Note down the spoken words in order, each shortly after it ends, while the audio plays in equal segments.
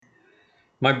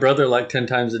My brother, like 10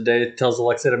 times a day, tells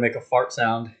Alexa to make a fart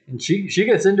sound, and she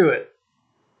gets into it.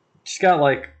 She's got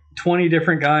like 20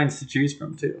 different kinds to choose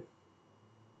from, too.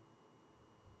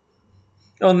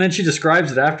 Oh, and then she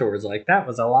describes it afterwards, like, that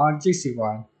was a long, juicy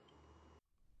one.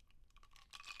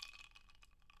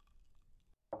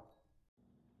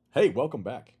 Hey, welcome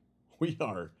back. We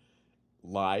are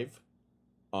live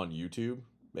on YouTube,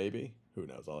 maybe. Who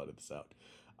knows? I'll edit this out.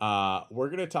 We're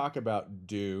going to talk about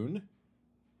Dune,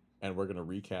 and we're going to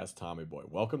recast Tommy Boy.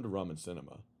 Welcome to Rum and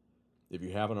Cinema. If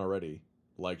you haven't already,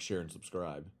 like, share, and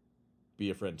subscribe. Be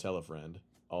a friend, tell a friend.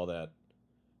 All that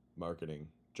marketing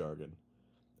jargon.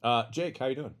 Jake, how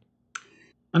you doing?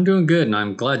 I'm doing good, and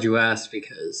I'm glad you asked,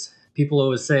 because people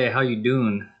always say, how you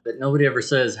doing? But nobody ever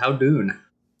says, how Dune?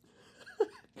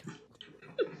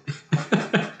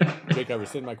 Jake, I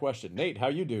rescind my question. Nate, how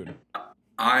you doing?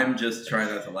 I'm just trying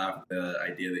not to laugh at the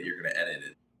idea that you're going to edit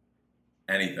it.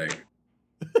 Anything.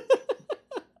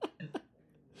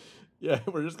 Yeah,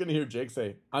 we're just going to hear Jake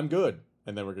say, I'm good.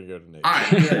 And then we're going to go to Nate.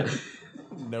 I'm good.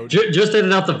 No, Just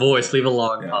edit out the voice, leave a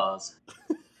long pause.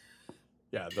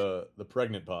 Yeah, the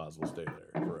pregnant pause will stay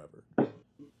there forever.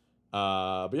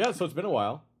 But yeah, so it's been a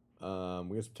while.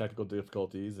 We had some technical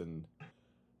difficulties, and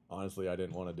honestly, I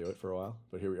didn't want to do it for a while,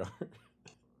 but here we are.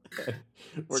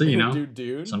 We're So, gonna do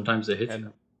Dune. Sometimes it hits and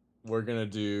you. we're gonna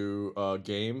do a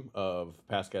game of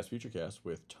Past Cast, Future Cast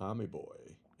with Tommy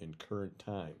Boy in current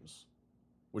times,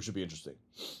 which should be interesting.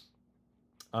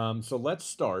 So let's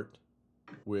start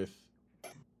with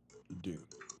Dune.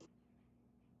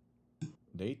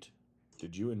 Nate,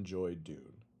 did you enjoy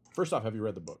Dune? First off, have you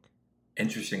read the book?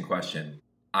 Interesting question.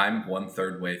 I'm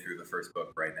 1/3 way through the first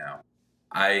book right now.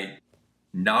 I,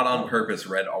 not on purpose,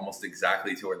 read almost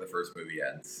exactly to where the first movie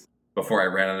ends before I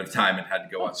ran out of time and had to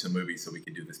go watch the movie so we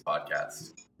could do this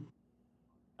podcast.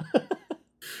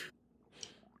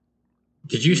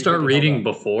 Did you start reading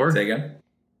before? Say again?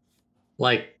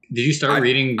 Like, did you start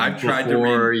reading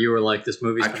before you were like, this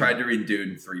movie's... I've tried to read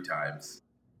Dune 3 times,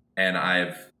 and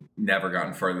I've never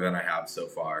gotten further than I have so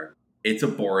far. It's a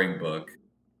boring book.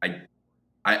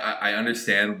 I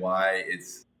understand why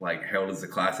it's like hailed as a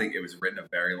classic. It was written a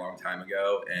very long time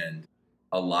ago, and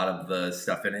a lot of the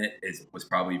stuff in it was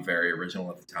probably very original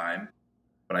at the time,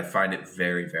 but I find it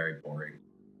very, very boring.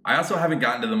 I also haven't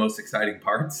gotten to the most exciting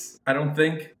parts, I don't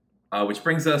think, which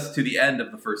brings us to the end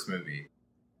of the first movie.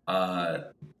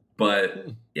 But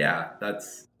yeah,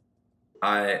 that's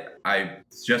I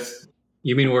just...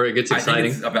 You mean where it gets exciting? I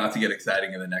think it's about to get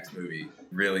exciting in the next movie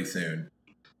really soon.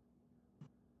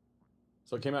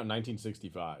 So it came out in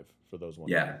 1965 for those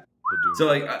ones. Yeah. So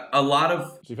like a lot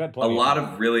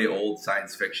of really old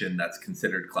science fiction that's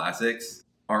considered classics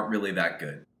aren't really that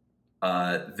good.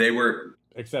 They were,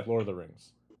 except Lord of the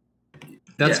Rings.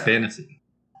 That's fantasy.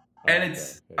 And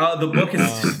it's the book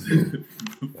is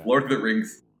Lord of the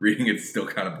Rings. Reading it's still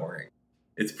kind of boring.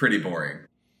 It's pretty boring.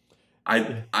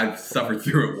 I've suffered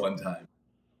through it one time.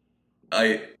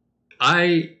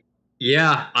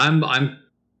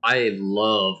 I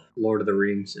love Lord of the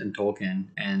Rings and Tolkien,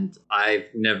 and I've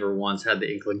never once had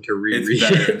the inkling to reread it. It's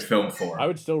better in film form. I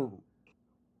would still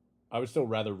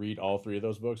rather read all three of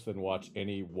those books than watch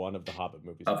any one of the Hobbit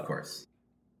movies. Of course.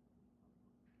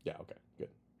 Yeah. Okay.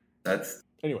 Good.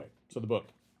 Anyway. So the book.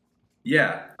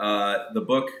 Yeah. The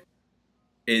book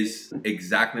is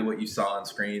exactly what you saw on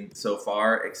screen so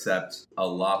far, except a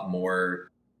lot more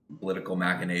political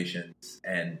machinations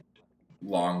and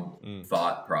long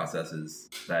thought processes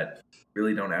that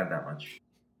really don't add that much.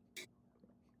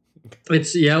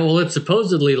 It's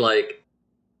supposedly like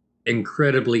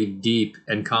incredibly deep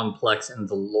and complex in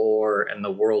the lore and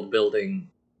the world building.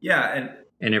 Yeah,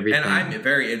 and everything. And I'm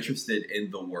very interested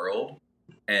in the world.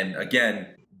 And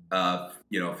again,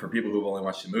 for people who've only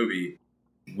watched the movie,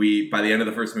 by the end of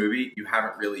the first movie, you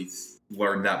haven't really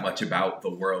learned that much about the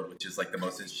world, which is like the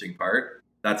most interesting part.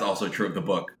 That's also true of the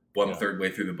book. 1/3 way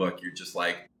through the book, you're just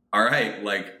like, all right,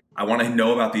 like I want to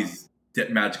know about these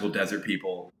magical desert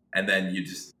people, and then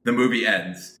the movie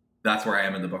ends. That's where I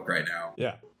am in the book right now.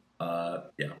 Yeah.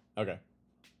 Yeah. Okay.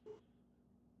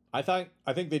 I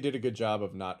think they did a good job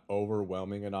of not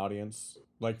overwhelming an audience.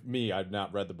 Like me, I've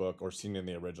not read the book or seen it in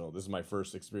the original. This is my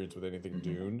first experience with anything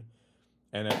Dune.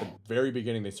 And at the very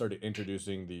beginning, they started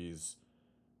introducing these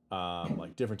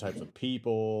like different types of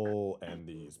people and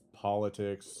these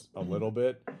politics a little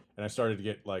bit. And I started to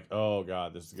get like, oh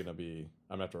God, this is going to be,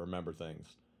 I'm going to have to remember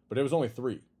things. But it was only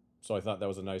 3. So I thought that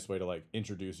was a nice way to like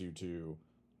introduce you to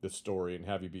the story and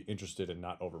have you be interested and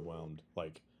not overwhelmed.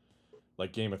 Like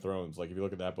Game of Thrones. Like if you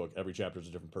look at that book, every chapter is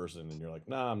a different person and you're like,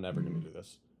 nah, I'm never going to do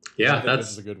this. Yeah, this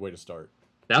is a good way to start.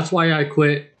 That's why I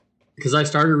quit because I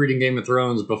started reading Game of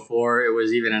Thrones before it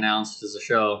was even announced as a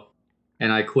show,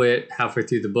 and I quit halfway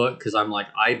through the book because I'm like,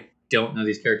 I don't know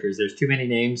these characters. There's too many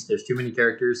names. There's too many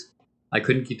characters. I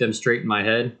couldn't keep them straight in my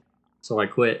head, so I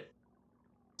quit.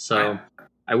 So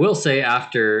I will say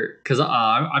after, because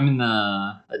I'm in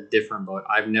a different boat.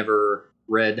 I've never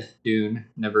read Dune,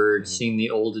 never seen the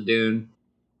old Dune,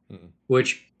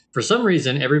 which for some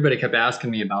reason everybody kept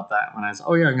asking me about that when I was,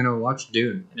 oh yeah, I'm gonna watch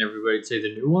Dune, and everybody'd say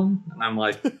the new one, and I'm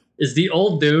like, is the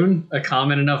old Dune a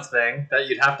common enough thing that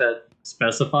you'd have to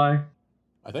specify?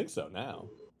 I think so now.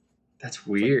 That's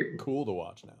weird. It's like cool to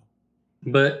watch now.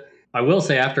 But I will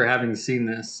say, after having seen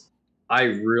this, I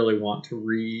really want to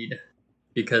read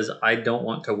because I don't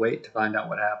want to wait to find out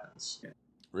what happens.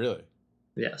 Really?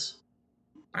 Yes.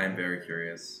 I am very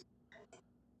curious.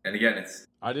 And again,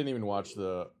 I didn't even watch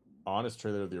the honest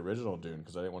trailer of the original Dune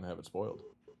because I didn't want to have it spoiled.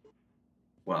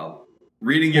 Well,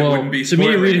 reading it wouldn't be to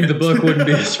me, reading the book wouldn't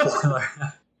be a spoiler.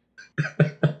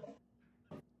 spoiler.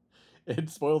 It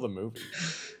spoiled the movie.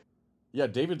 Yeah,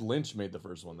 David Lynch made the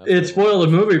first one. It spoiled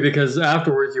the movie because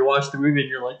afterwards you watch the movie and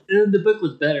you're like, the book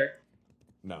was better.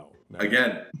 No.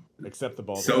 Again, except the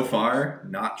ball. So far,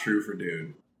 not true for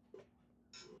Dune.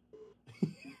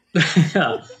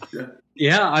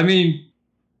 Yeah, I mean,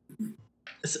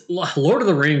 Lord of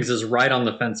the Rings is right on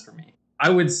the fence for me. I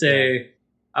would say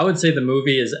the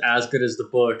movie is as good as the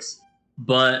books,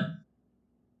 but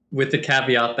with the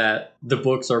caveat that the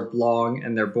books are long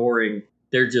and they're boring.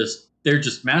 They're just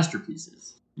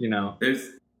masterpieces, you know.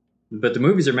 But the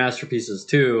movies are masterpieces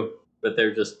too, but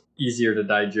they're just easier to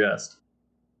digest.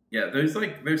 Yeah,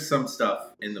 there's some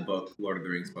stuff in the book, Lord of the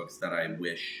Rings books, that I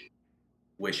wish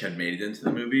had made it into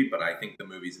the movie, but I think the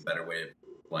movie's a better way of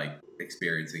like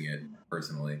experiencing it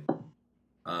personally.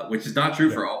 Which is not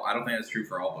true for all. I don't think that's true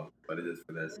for all books, but it is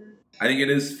for this. I think it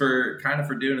is for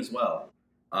Dune as well.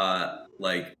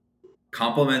 Like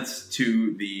compliments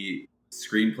to the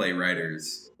screenplay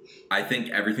writers. I think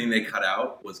everything they cut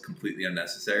out was completely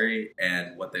unnecessary,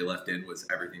 and what they left in was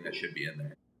everything that should be in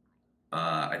there.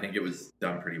 I think it was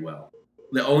done pretty well.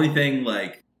 The only thing,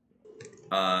 like,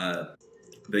 the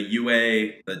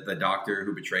UA, the doctor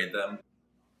who betrayed them,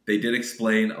 they did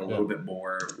explain a little bit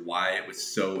more why it was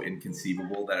so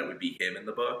inconceivable that it would be him in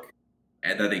the book,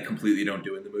 and that they completely don't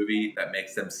do in the movie. That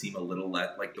makes them seem a little less,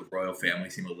 like the royal family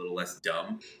seem a little less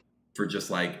dumb for just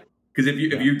like, because if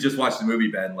you just watched the movie,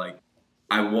 Ben, like,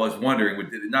 I was wondering,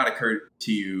 did it not occur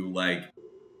to you, like,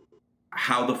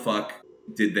 how the fuck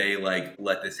did they, like,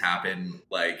 let this happen?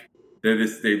 Like, they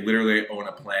literally own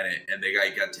a planet, and they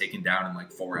got taken down in,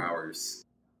 like, 4 hours.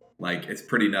 Like, it's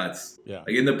pretty nuts. Yeah.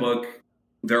 Like, in the book,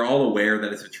 they're all aware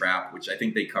that it's a trap, which I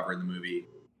think they cover in the movie.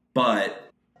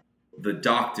 But the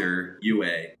doctor, Yue,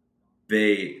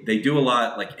 they do a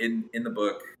lot, like, in the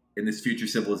book, in this future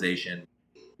civilization,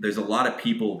 there's a lot of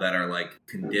people that are, like,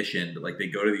 conditioned. Like, they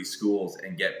go to these schools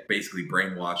and get basically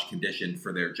brainwashed, conditioned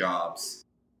for their jobs.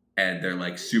 And they're,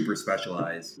 like, super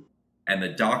specialized. And the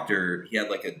doctor, he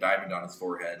had, like, a diamond on his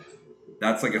forehead.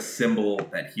 That's, like, a symbol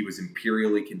that he was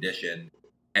imperially conditioned.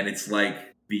 And it's,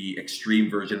 like, the extreme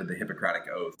version of the Hippocratic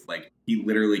Oath. Like, he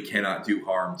literally cannot do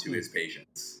harm to his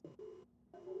patients.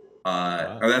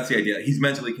 Or that's the idea. He's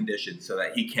mentally conditioned so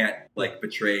that he can't, like,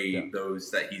 betray those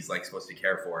that he's, like, supposed to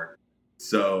care for.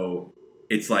 So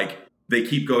it's like they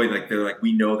keep going, like, they're like,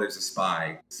 we know there's a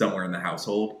spy somewhere in the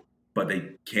household, but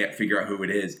they can't figure out who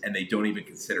it is, and they don't even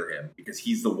consider him because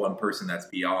he's the one person that's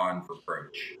beyond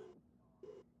reproach.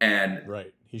 And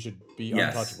right, he should be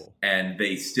untouchable. And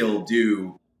they still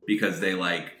do, because they,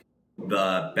 like,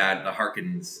 the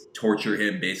Harkonnens torture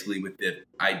him basically with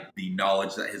the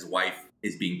knowledge that his wife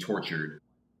is being tortured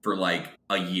for, like,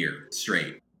 a year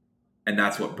straight, and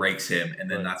that's what breaks him, and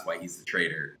then that's why he's the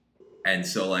traitor. And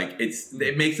so, like,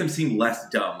 it makes them seem less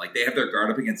dumb. Like, they have their guard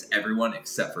up against everyone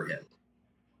except for him.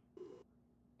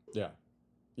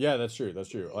 Yeah, that's true.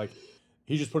 Like,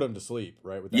 he just put him to sleep,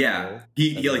 right? With that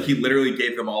pill. He literally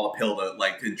gave them all a pill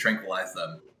to tranquilize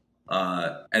them,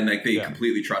 and like they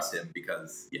completely trust him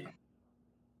because Okay.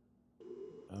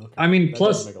 I mean, that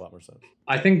plus does make a lot more sense.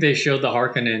 I think they showed the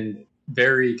Harkonnen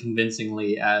very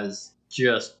convincingly as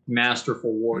just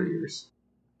masterful warriors.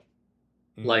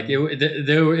 Like it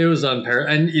was unparalleled,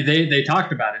 and they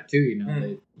talked about it too.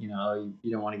 You know,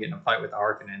 you don't want to get in a fight with the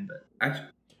Harkonnen,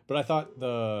 but I thought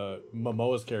the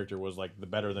Momoa's character was like the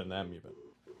better than them even.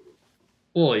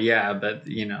 Well, yeah, but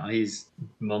you know, he's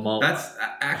Momoa. That's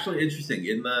actually interesting.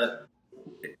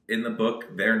 In the book,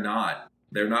 they're not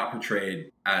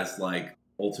portrayed as like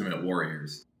ultimate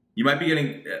warriors. You might be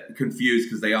getting confused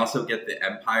because they also get the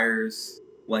Empire's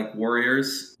like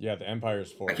warriors. Yeah, the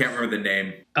Empire's force. I can't remember the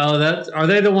name. Oh, are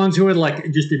they the ones who would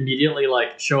like just immediately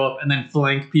like show up and then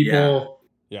flank people?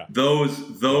 Yeah. Those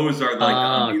are like the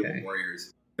unbeatable okay.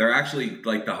 warriors. They're actually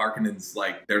like the Harkonnens.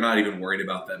 Like they're not even worried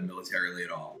about them militarily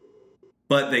at all.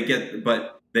 But they get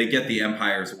the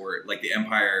Empire's word. Like the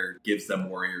Empire gives them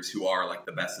warriors who are like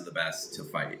the best of the best to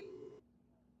fight,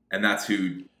 and that's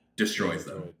who destroys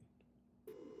them.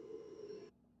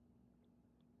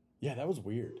 Yeah, that was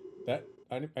weird. That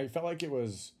I felt like it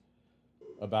was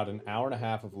about an hour and a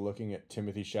half of looking at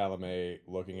Timothée Chalamet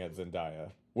looking at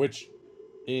Zendaya, which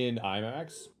in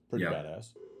IMAX, pretty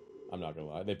badass. I'm not gonna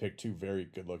lie. They picked two very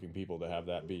good-looking people to have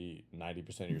that be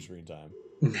 90% of your screen time.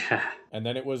 And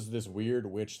then it was this weird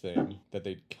witch thing that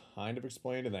they kind of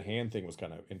explained, and the hand thing was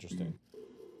kind of interesting.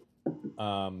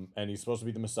 And he's supposed to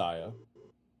be the Messiah,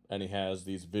 and he has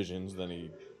these visions, then he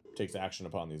takes action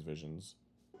upon these visions.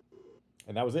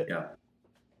 And that was it. Yeah.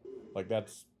 Like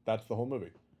that's the whole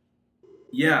movie.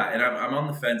 Yeah, and I'm on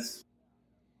the fence.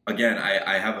 Again, I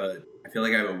feel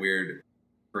like I have a weird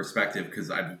perspective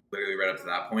because I've literally read up to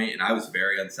that point, and I was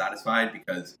very unsatisfied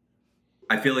because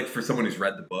I feel like for someone who's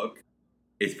read the book,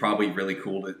 it's probably really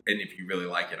cool to, and if you really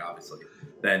like it, obviously,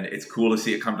 then it's cool to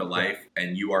see it come to life,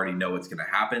 and you already know what's going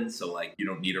to happen, so like you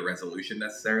don't need a resolution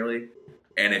necessarily.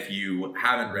 And if you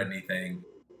haven't read anything,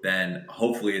 then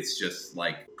hopefully it's just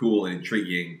like cool and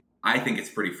intriguing. I think it's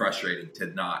pretty frustrating to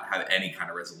not have any kind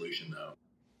of resolution though.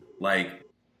 Like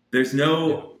there's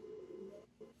no,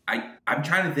 I'm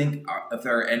trying to think if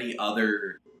there are any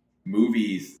other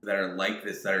movies that are like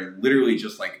this that are literally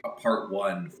just like a part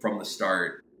one from the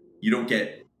start. You don't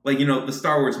get like, you know, the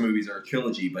Star Wars movies are a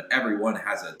trilogy, but every one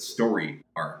has a story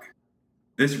arc.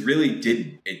 This really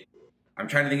didn't. I'm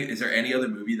trying to think, is there any other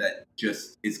movie that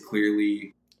just is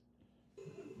clearly,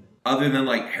 other than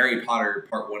like Harry Potter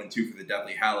Part 1 and 2 for the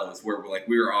Deathly Hallows, where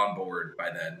we were on board by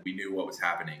then. We knew what was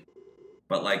happening.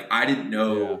 But like I didn't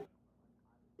know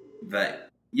that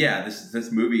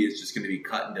this movie is just going to be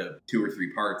cut into 2 or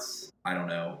 3 parts. I don't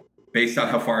know. Based on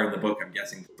how far in the book, I'm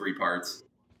guessing 3 parts.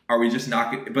 Are we just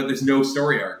not but there's no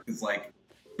story arc. It's like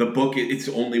the book, it's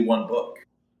only one book.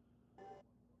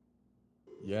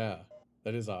 Yeah,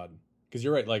 that is odd. Because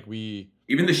you're right, like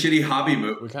even the shitty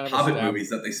Hobbit established movies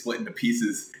that they split into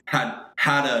pieces had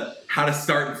how to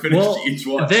start and finish each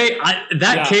one.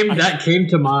 That came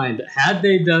to mind. Had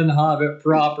they done Hobbit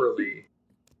properly,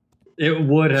 it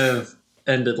would have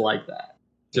ended like that.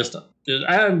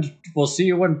 And we'll see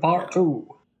you in part 2.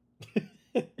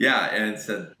 Yeah, and it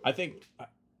said, I think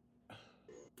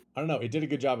I don't know. It did a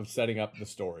good job of setting up the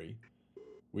story.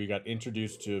 We got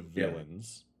introduced to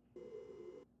villains.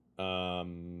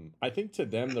 I think to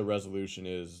them the resolution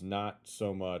is not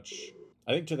so much.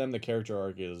 I think to them the character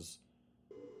arc is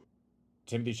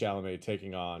Timothée Chalamet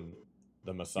taking on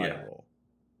the Messiah role,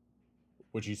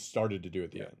 which he started to do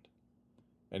at the end,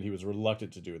 and he was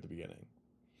reluctant to do at the beginning.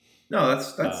 No,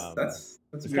 that's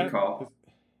a good call.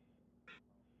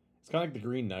 It's kind of like the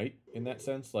Green Knight in that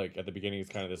sense. Like at the beginning, it's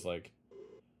kind of this like.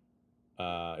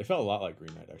 It felt a lot like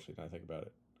Green Knight actually. Now I think about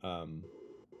it.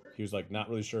 He was like not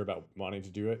really sure about wanting to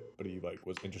do it, but he like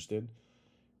was interested.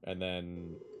 And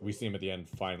then we see him at the end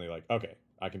finally like, okay,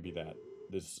 I can be that.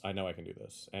 I know I can do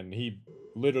this. And he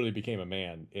literally became a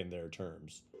man in their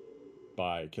terms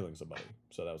by killing somebody.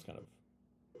 So that was kind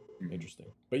of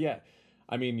interesting. But yeah,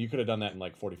 I mean, you could have done that in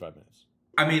like 45 minutes.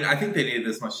 I mean, I think they needed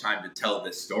this much time to tell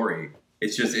this story.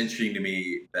 It's just interesting to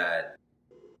me that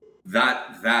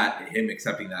him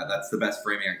accepting that's the best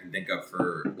framing I can think of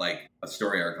for like a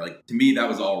story arc. Like to me, that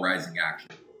was all rising action.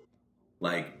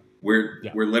 Like we're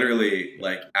literally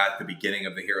like at the beginning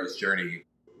of the hero's journey,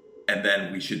 and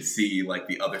then we should see like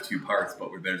the other 2 parts, but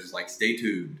they're just like stay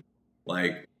tuned.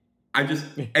 Like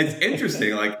it's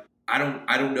interesting. Like I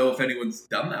don't know if anyone's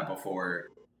done that before.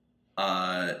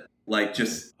 Like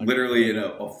just literally in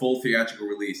a full theatrical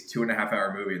release, 2.5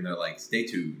 hour movie, and they're like stay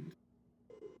tuned.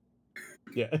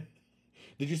 Yeah.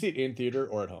 Did you see it in theater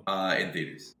or at home? In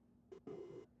theaters.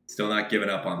 Still not giving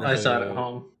up on that. I saw it at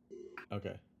home.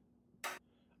 Okay.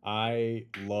 I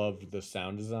loved the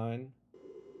sound design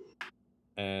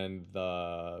and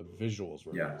the visuals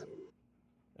were amazing.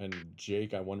 And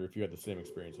Jake, I wonder if you had the same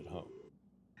experience at home.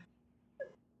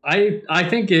 I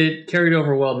think it carried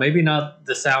over well. Maybe not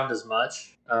the sound as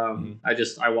much.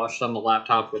 I watched on the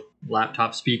laptop with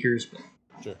laptop speakers. But,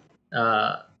 sure.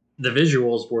 The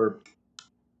visuals were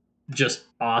just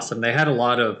awesome. They had a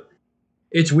lot of.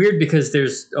 It's weird because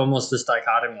there's almost this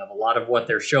dichotomy of a lot of what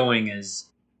they're showing is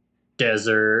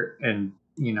desert and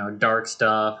dark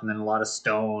stuff, and then a lot of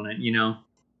stone, and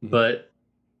but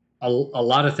a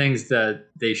lot of things that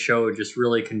they show just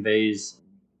really conveys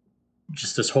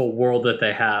just this whole world that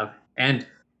they have, and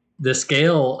the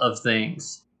scale of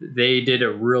things they did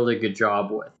a really good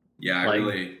job with. Yeah, Like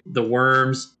really. the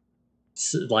worms,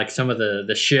 like some of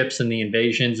the ships and the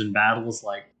invasions and battles,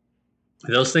 like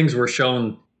those things were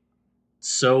shown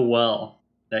so well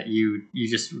that you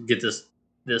just get this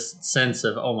sense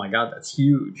of, oh my god, that's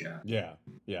huge. Yeah.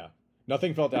 Yeah.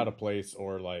 Nothing felt out of place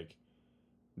or like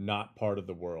not part of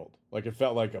the world. Like it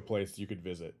felt like a place you could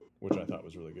visit, which I thought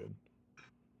was really good.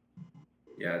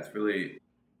 Yeah, it's really.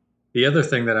 The other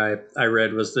thing that I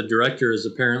read was the director is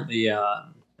apparently a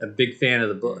big fan of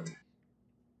the book,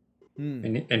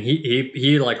 and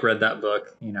he like read that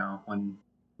book, you know, when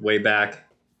way back.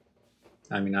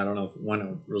 I mean, I don't know when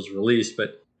it was released,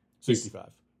 but 65.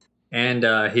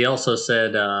 and he also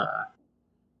said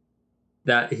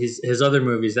that his other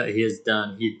movies that he has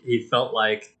done, he felt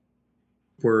like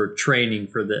were training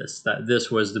for this. That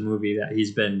this was the movie that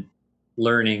he's been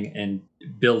learning and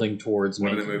building towards.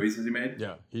 One of making. the movies has he made?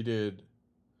 Yeah, he did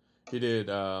Blade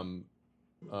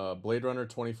Runner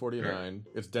 2049.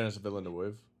 It's Denis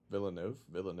Villeneuve. I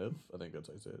think that's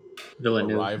how you say it.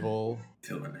 Villeneuve. Arrival.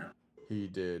 Villeneuve. He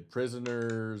did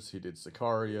Prisoners. He did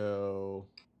Sicario.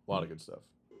 A lot of good stuff.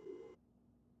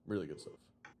 Really good stuff.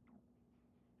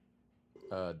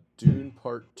 Dune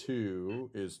Part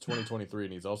 2 is 2023,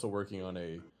 and he's also working on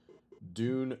a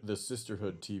Dune the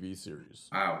Sisterhood TV series.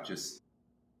 Wow, just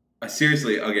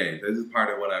seriously, okay, this is part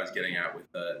of what I was getting at with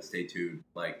Stay Tuned.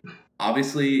 Like,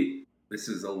 obviously, this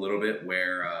is a little bit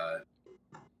where,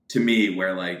 to me,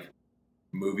 where like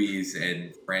movies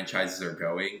and franchises are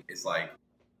going. It's like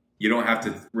you don't have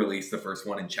to release the first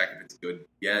one and check if it's good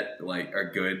yet, like, or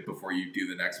good before you do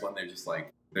the next one. They're just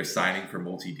like they're signing for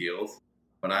multi deals.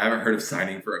 But I haven't heard of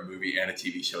signing for a movie and a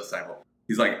TV show simultaneously.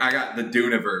 He's like, I got the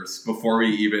Duneverse before we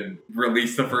even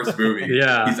released the first movie.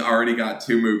 Yeah. He's already got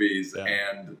 2 movies Yeah.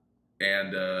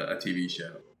 and a TV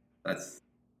show. That's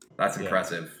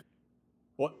impressive.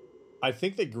 What? I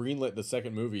think they greenlit the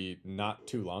second movie not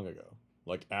too long ago,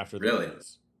 like after the Really?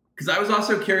 release. Because I was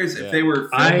also curious if Yeah. they were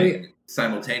filming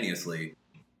simultaneously.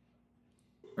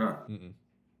 Huh. Mm-mm.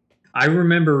 I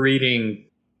remember reading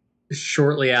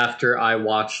shortly after I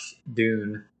watched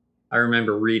Dune. I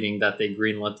remember reading that they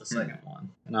greenlit the second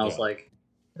one, and I was Yeah. like,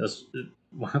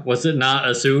 "Was it not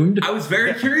assumed?" I was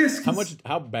very curious.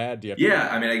 How bad do you have to Yeah,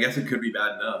 I mean, I guess it could be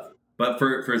bad enough. But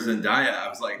for Zendaya, I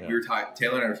was like, Yeah. we were talking.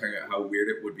 Taylor and I were talking about how weird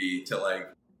it would be to like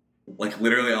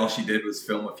literally all she did was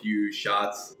film a few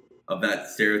shots of that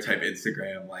stereotype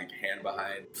Instagram, like hand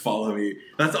behind, follow me.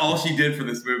 That's all she did for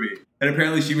this movie. And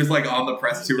apparently she was like on the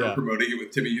press tour Yeah. promoting it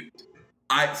with Timmy.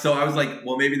 So I was like,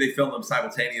 well, maybe they filmed them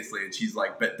simultaneously, and she's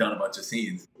like done a bunch of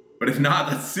scenes. But if not,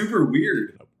 that's super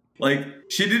weird. Like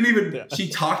she didn't even. Yeah. She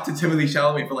talked to Timothée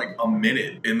Chalamet for like a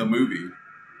minute in the movie.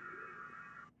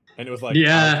 And it was like, I'll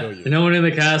Yeah, kill you. no one in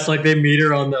the cast, like they meet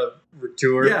her on the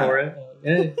tour Yeah. for it.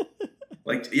 Hey.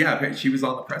 Like, yeah, apparently she was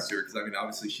on the press tour because I mean,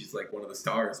 obviously she's like one of the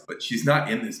stars, but she's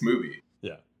not in this movie.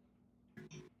 Yeah.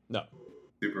 No.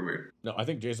 Super weird. No, I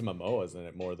think Jason Momoa is in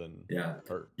it more than Yeah.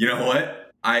 her. You know what?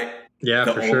 Yeah,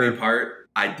 The for only sure. part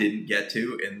I didn't get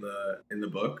to in the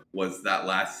book was that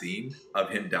last scene of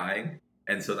him dying,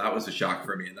 and so that was a shock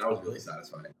for me, and that was really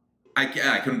satisfying. I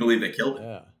couldn't believe they killed him.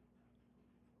 Yeah.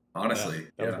 Honestly,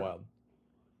 That was wild.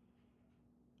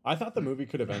 I thought the movie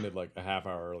could have ended like a half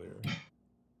hour earlier.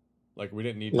 Like we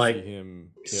didn't need to Like, see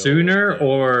him kill Sooner the-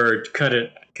 or cut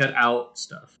out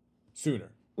stuff. sooner.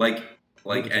 like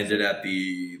Movie ended at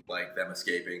the like them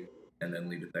escaping and then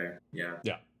leave it there. Yeah.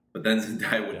 Yeah. But then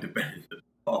Zendaya wouldn't have been in it at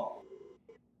all.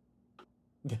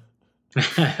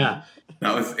 I,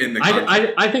 That was in the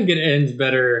contract. I think it ends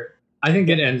better. I think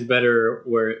it ends better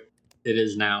where it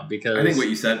is now, because I think what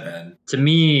you said, Ben. to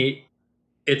me,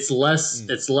 it's less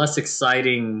Mm. it's less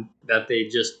exciting that they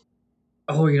just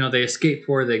they escape.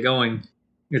 Where are they going?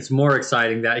 It's more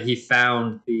exciting that he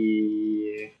found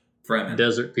the Fremen.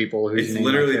 desert people. Whose It's name I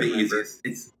literally can't the remember.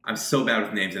 easiest. I'm so bad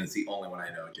with names, and it's the only one I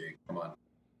know, Jake. Come on.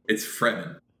 It's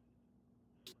Fremen.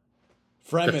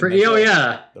 Fremen. The that's oh right.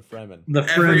 yeah, The Fremen. the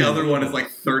Every Fremen. other one is like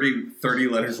 30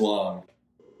 letters long.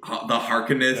 The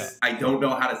Harkonnens, Yeah. I don't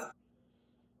know how to.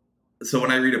 So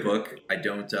when I read a book, I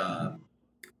don't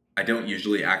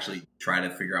usually actually try to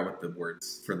figure out what the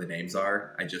words for the names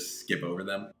are. I just skip over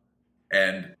them,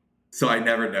 and so I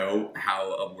never know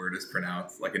how a word is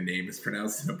pronounced, like a name is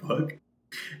pronounced in a book.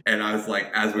 And I was like,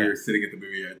 as we were sitting at the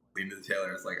movie, I leaned to the Taylor.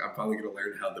 I was like, I'm probably going to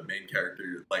learn how the main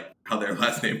character, like how their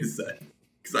last name is said,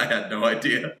 because I had no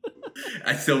idea.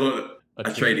 I still don't.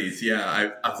 Atreides,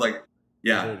 yeah. I was like,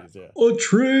 yeah, Atreides, yeah.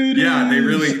 Atreides. yeah. They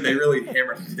really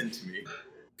hammered it into me.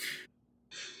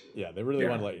 Yeah, they really Yeah.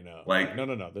 want to let you know. Like- no,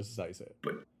 this is how you say it.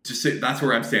 But just say, that's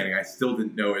where I'm standing. I still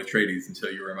didn't know Atreides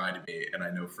until you reminded me, and I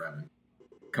know Fremen.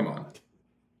 Come on.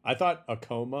 I thought a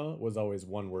coma was always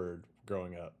one word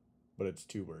growing up, but it's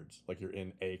two words. Like you're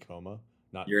in a coma,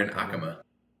 not You're in a coma. Akama.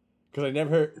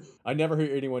 Because I never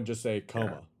hear anyone just say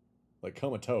coma, like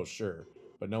comatose, sure,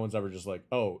 but no one's ever just like,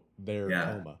 oh, they're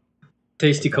Yeah. coma.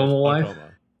 Tasty Like, that was coma a wife.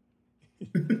 coma.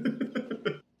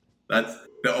 That's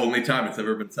the only time it's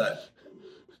ever been said.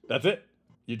 That's it.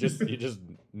 You just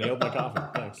nailed my coffin.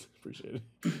 Thanks, appreciate it.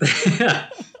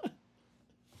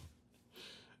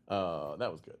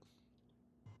 That was good.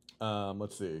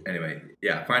 Let's see. Anyway,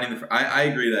 yeah, finding the. I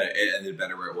agree that it ended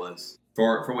better where it was.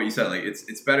 For what you said, like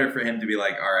it's better for him to be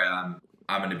like, all right,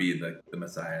 I'm going to be the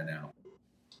Messiah now.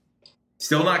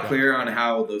 Still not clear on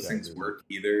how those things work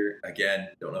either. Again,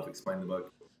 don't know if explained in the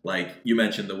book. Like you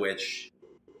mentioned, the witch,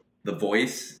 the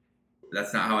voice.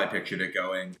 That's not how I pictured it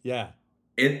going. Yeah.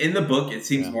 In the book, it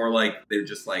seems Yeah. more like they're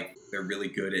just like they're really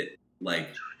good at like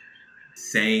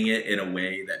saying it in a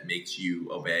way that makes you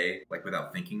obey, like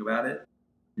without thinking about it.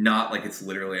 Not like it's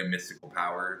literally a mystical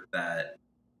power that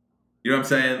you know what I'm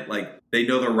saying? Like they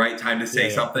know the right time to say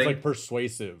Yeah. something. It's like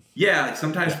persuasive. Yeah, like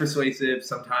sometimes Yeah. persuasive,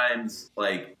 sometimes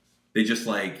like they just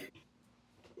like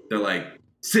they're like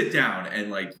sit down and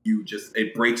like you just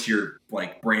it breaks your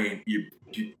like brain you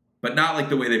but not like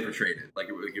the way they portrayed it. Like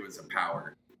it was a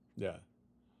power. Yeah.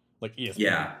 Like ESPN.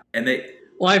 Yeah, and they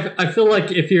Well, I feel like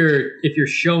if you're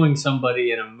showing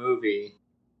somebody in a movie,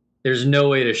 there's no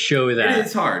way to show that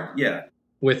it's hard. Yeah,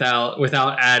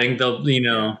 without adding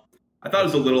the I thought it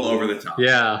was a little over the top.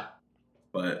 yeah.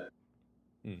 But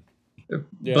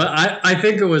Yeah. But I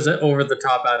think it was over the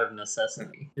top out of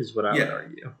necessity, is what I would Yeah.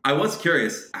 argue. I was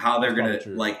curious how they're That's gonna probably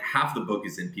true. like half the book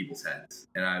is in people's heads,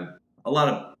 and a lot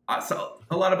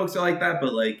of books are like that,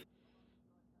 but like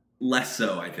less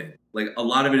so. I think like a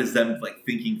lot of it is them like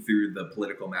thinking through the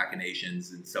political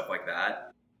machinations and stuff like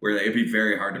that, where it'd be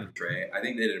very hard to portray. I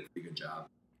think they did a pretty good job.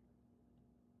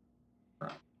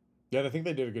 Yeah, I think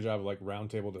they did a good job of like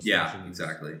roundtable discussions. Yeah,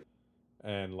 exactly.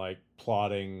 And like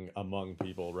plotting among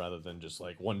people rather than just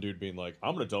like one dude being like,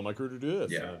 I'm gonna tell my crew to do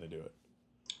this. Yeah. And then they do it.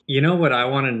 You know what I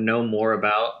want to know more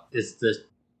about is the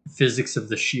physics of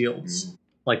the shields,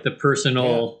 like the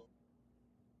personal.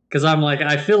 Because I'm like,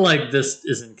 I feel like this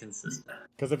isn't consistent.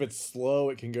 Because if it's slow,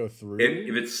 it can go through.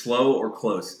 If it's slow or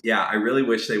close, yeah, I really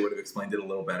wish they would have explained it a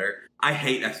little better. I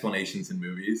hate explanations in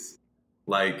movies,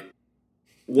 like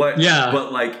what? Yeah.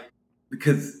 but like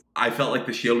because I felt like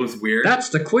the shield was weird. That's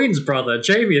the Queen's brother,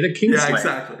 Jamie the Kingslayer. Yeah,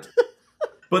 exactly.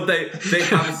 But they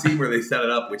have a scene where they set it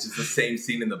up, which is the same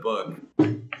scene in the book,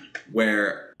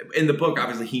 where in the book,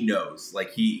 obviously he knows,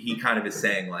 like he kind of is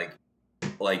saying like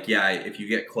yeah, if you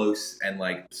get close and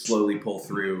like slowly pull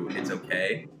through, it's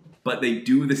okay. But they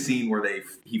do the scene where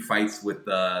he fights with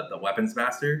the weapons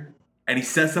master, and he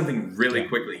says something really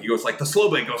quickly. He goes like, "The slow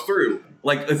blade goes through."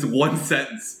 Like it's one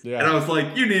sentence, Yeah. and I was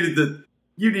like, you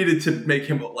needed to make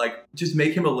him like just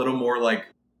make him a little more like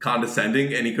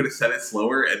condescending, and he could have said it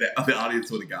slower, and the audience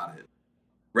would have got it.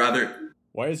 Rather,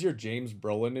 Why is your James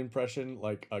Brolin impression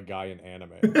like a guy in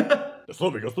anime? yeah, The slow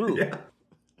bit goes through.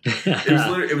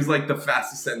 it was like the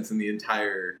fastest sentence in the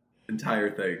entire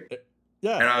thing,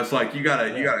 Yeah. and I was like, you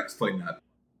gotta explain that.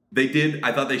 They did.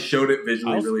 I thought they showed it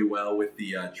visually really well with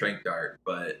the trank dart,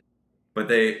 but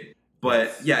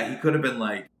yeah, he could have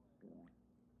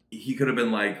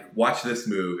been like, watch this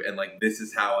move, and like this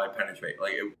is how I penetrate.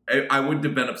 Like I wouldn't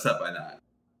have been upset by that.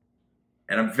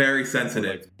 And I'm very So,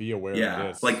 sensitive. like, be aware of Yeah,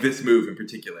 this. like this move in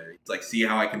particular. It's like, see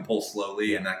how I can pull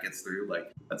slowly and that gets through.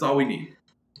 Like that's all we need.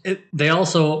 They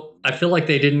also, I feel like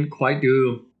they didn't quite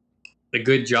do a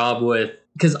good job with,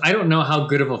 because I don't know how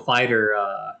good of a fighter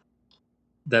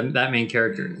that main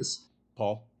character is.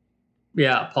 Paul.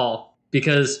 Yeah, Paul,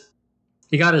 because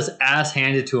he got his ass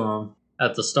handed to him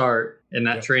at the start in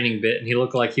that training bit, and he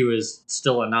looked like he was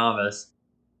still a novice.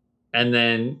 And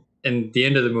then in the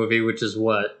end of the movie, which is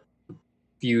what, a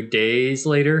few days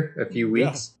later, a few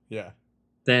weeks, Yeah.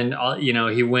 then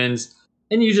he wins,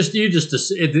 and you just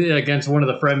against one of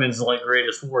the Fremen's like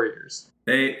greatest warriors.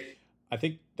 I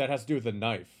think that has to do with the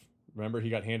knife. Remember, he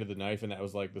got handed the knife, and that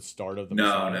was like the start of the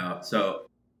No. So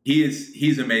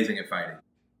he's amazing at fighting.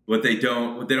 What they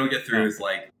don't get through is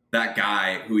like that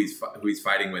guy who he's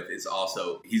fighting with is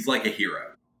also, he's like a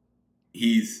hero.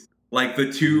 He's like the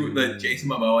Jason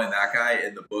Momoa and that guy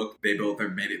in the book. They both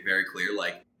have made it very clear,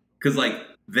 like because like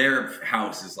their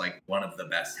house is like one of the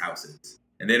best houses,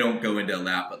 and they don't go into a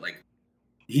lot, but like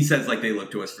he says like they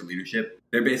look to us for leadership.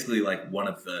 They're basically like one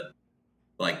of the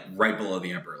like right below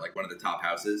the Emperor, like one of the top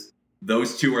houses.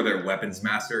 Those two are their weapons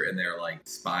master and their like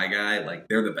spy guy. Like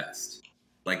they're the best.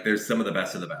 Like there's some of the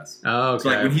best of the best. Oh, okay. So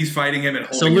like when he's fighting him and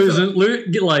so holding his own,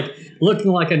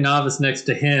 looking like a novice next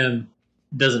to him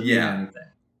doesn't mean anything.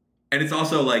 and it's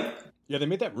also like Yeah, they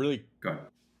made that really. go ahead.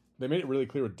 They made it really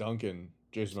clear with Duncan,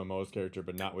 Jason Momoa's character,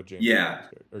 but not with James. Yeah. Franco's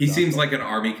character, or He Josh seems Brolin. like an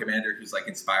army commander who's like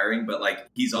inspiring, but like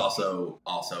he's also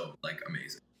like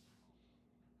amazing.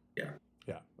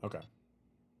 Yeah. Okay.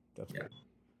 That's Yeah. good.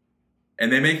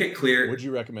 And they make it clear. Would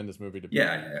you recommend this movie to people?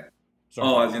 Yeah. Sorry.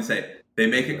 Oh, I was gonna say they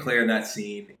make it clear in that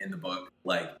scene in the book,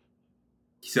 like,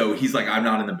 so he's like, I'm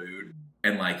not in the mood,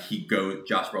 and like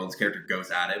Josh Brolin's character goes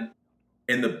at him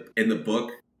in the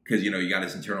book because you got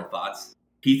his internal thoughts.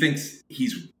 He thinks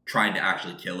he's trying to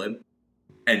actually kill him,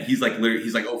 and he's like,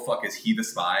 oh fuck, is he the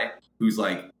spy who's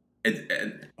like, and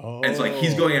it's like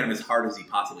he's going at him as hard as he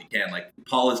possibly can. Like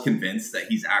Paul is convinced that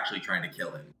he's actually trying to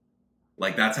kill him.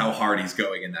 Like that's how hard he's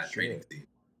going in that training scene,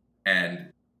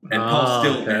 and Paul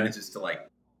still manages to like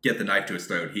get the knife to his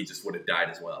throat. He just would have died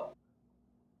as well.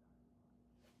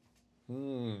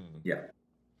 Yeah,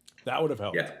 that would have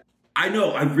helped. Yeah, I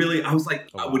know. I was like,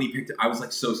 Oh, wow. when he picked it, I was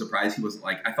like so surprised. He wasn't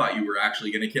like, I thought you were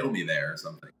actually going to kill me there or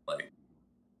something. Like,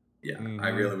 yeah, I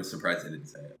really was surprised they didn't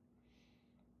say it.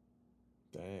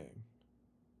 Dang.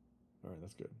 All right,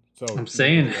 that's good. So I'm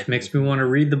saying it makes me want to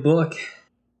read the book.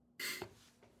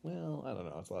 Well, I don't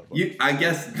know. It's a lot of fun. I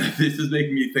guess this is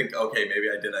making me think. Okay, maybe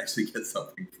I did actually get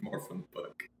something more from the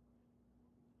book.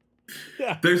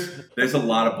 Yeah. There's a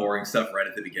lot of boring stuff right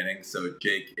at the beginning. So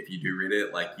Jake, if you do read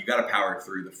it, like you got to power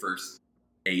through the first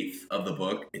eighth of the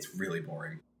book. It's really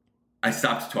boring. I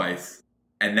stopped twice,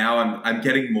 and now I'm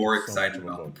getting more So excited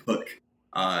much of a about the book.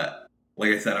 Like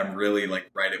I said, I'm really like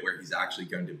right at where he's actually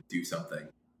going to do something.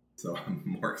 So I'm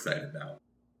more excited now.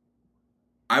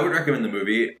 I would recommend the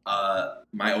movie.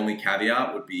 My only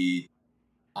caveat would be,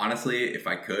 honestly, if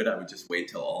I could, I would just wait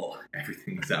till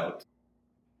everything was out.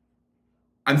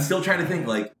 I'm still trying to think,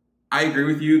 like, I agree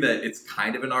with you that it's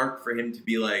kind of an arc for him to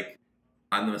be like,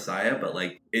 I'm the Messiah, but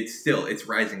like, it's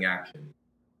rising action.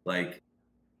 Like,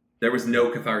 there was no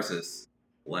catharsis,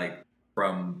 like,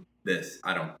 from this.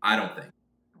 I don't think.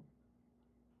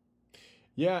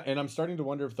 Yeah, and I'm starting to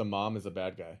wonder if the mom is a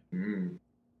bad guy.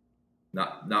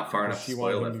 Not far enough to She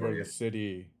wanted spoil him it to for go to you. the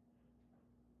city,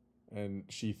 and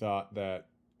she thought that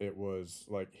it was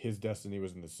like his destiny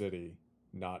was in the city,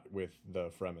 not with the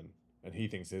Fremen. And he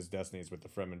thinks his destiny is with the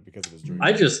Fremen because of his dream.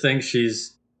 I just think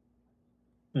she's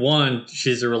a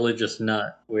religious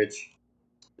nut, which,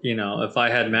 if I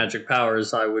had magic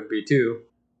powers, I would be too.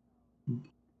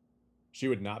 She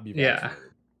would not be Yeah.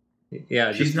 vaccinated.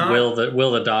 Yeah, She's just not-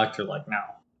 will the doctor like, no.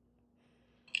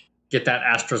 Get that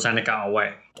AstraZeneca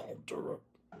away.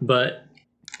 But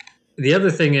the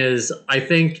other thing is, I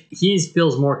think he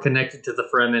feels more connected to the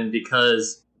Fremen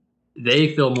because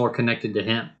they feel more connected to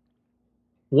him.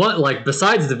 What, like,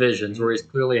 besides the visions, where he's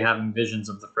clearly having visions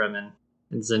of the Fremen,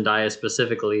 and Zendaya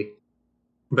specifically,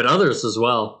 but others as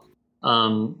well,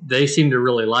 they seem to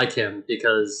really like him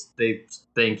because they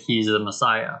think he's the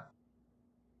Messiah.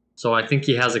 So I think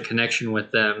he has a connection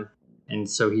with them, and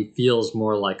so he feels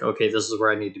more like, okay, this is where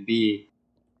I need to be.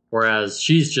 Whereas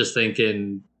she's just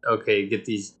thinking, okay, get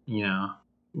these, I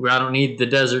don't need the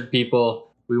desert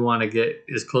people. We want to get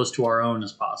as close to our own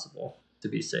as possible to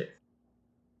be safe.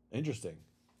 Interesting.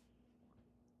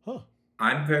 Huh.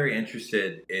 I'm very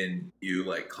interested in you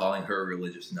like calling her a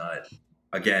religious nut.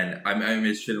 Again, I'm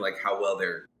interested in like how well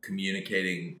they're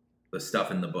communicating the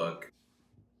stuff in the book.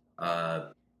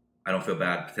 I don't feel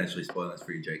bad potentially spoiling this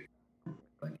for you, Jake.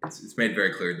 Like it's made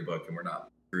very clear in the book, and we're not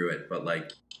through it. But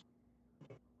like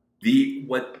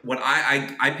what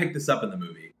I picked this up in the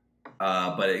movie,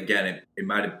 but again, it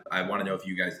might have. I want to know if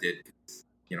you guys did. 'Cause,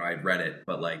 I read it,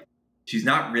 but like she's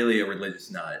not really a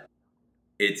religious nut.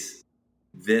 It's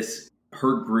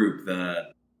her group,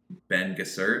 the Ben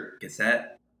Gesserit.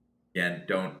 Again,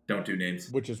 don't do names.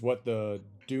 Which is what the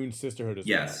Dune Sisterhood is.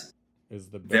 Yes, Is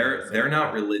the they're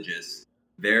not religious.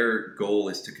 Their goal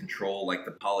is to control like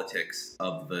the politics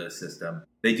of the system.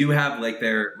 They do have like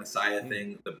their Messiah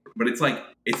thing, but it's like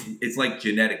it's like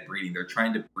genetic breeding. They're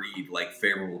trying to breed like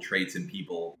favorable traits in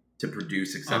people to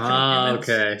produce exceptional humans.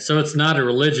 Okay. So it's not a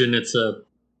religion, it's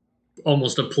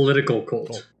almost a political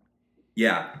cult.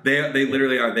 Yeah, they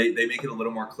literally are. They make it a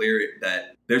little more clear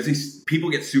that there's these people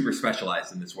get super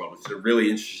specialized in this world, which is a really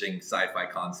interesting sci-fi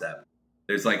concept.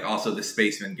 There's like also the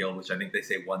Spaceman Guild, which I think they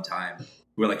say one time,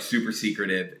 who are like super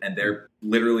secretive, and they're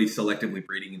literally selectively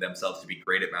breeding themselves to be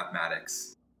great at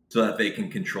mathematics so that they can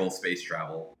control space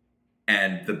travel.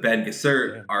 And the Ben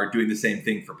Gesserit are doing the same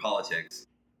thing for politics,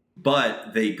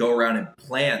 but they go around and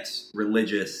plant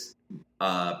religious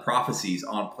prophecies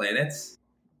on planets,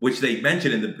 which they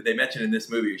mention in this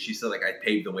movie. She said, like, I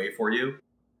paved the way for you.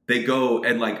 they go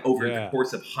and like over Yeah. the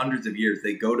course of hundreds of years,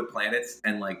 they go to planets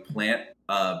and like plant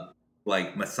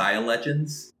like Messiah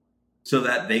legends so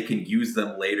that they can use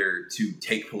them later to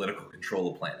take political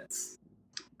control of planets.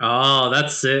 Oh,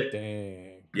 that's sick.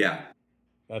 Dang. Yeah.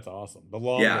 That's awesome. The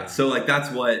long Yeah. game. So like that's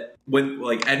what when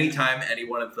like anytime any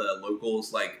one of the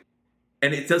locals like,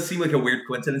 and it does seem like a weird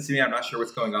coincidence to me. I'm not sure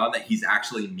what's going on that he's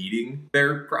actually meeting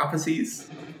their prophecies,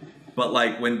 but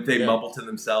like when they Yeah. mumble to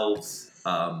themselves,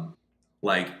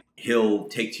 like he'll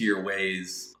take to your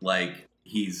ways, like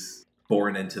he's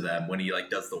born into them when he like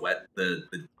does the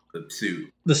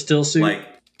suit. The still suit. Like,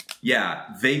 yeah,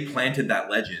 they planted that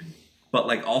legend. But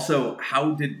like, also,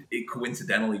 how did it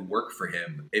coincidentally work for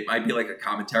him? It might be like a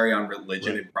commentary on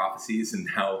religion Right. and prophecies and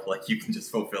how like you can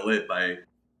just fulfill it by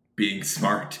being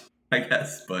smart, I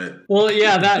guess. But Well,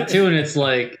 yeah, that too, and it's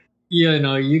like, you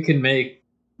know, you can make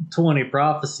 20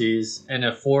 prophecies, and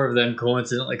if 4 of them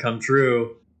coincidentally come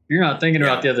true, you're not thinking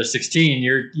about the other 16.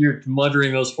 You're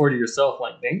muttering those 4 to yourself,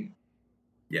 like, dang.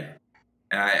 yeah,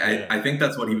 and I think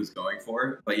that's what he was going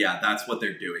for. But yeah, that's what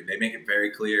they're doing. They make it very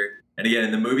clear. And again,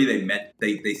 in the movie,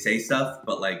 they say stuff,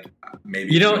 but like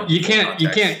maybe You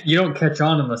if don't catch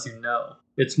on unless you know.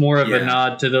 It's more of Yeah. a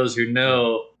nod to those who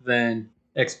know than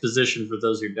exposition for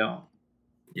those who don't.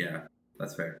 Yeah,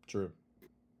 that's fair. True.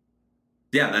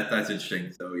 Yeah, that's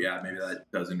interesting. So yeah, maybe that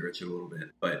does enrich it a little bit.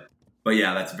 But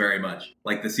yeah, that's very much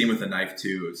like the scene with the knife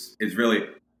too is really,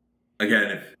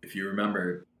 again, if you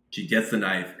remember, she gets the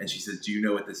knife and she says, "Do you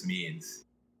know what this means?"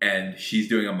 And she's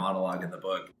doing a monologue in the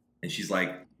book, and she's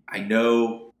like, "I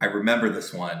know, I remember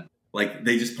this one." Like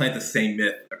they just plant the same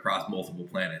myth across multiple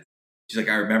planets. She's like,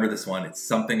 "I remember this one. It's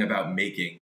something about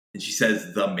making." And she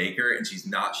says the maker, and she's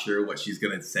not sure what she's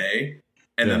gonna say.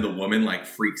 And then the woman like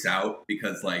freaks out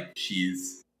because like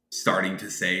she's starting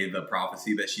to say the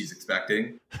prophecy that she's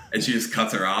expecting, and she just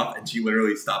cuts her off, and she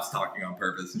literally stops talking on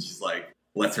purpose, and she's like,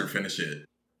 lets her finish it.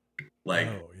 Like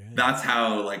Oh, yeah. that's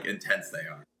how like intense they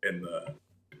are in the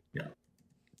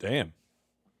Damn.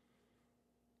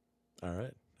 All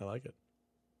right. I like it.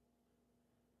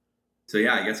 So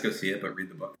yeah, I guess go see it, but read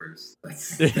the book first.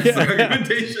 That's the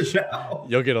recommendation now.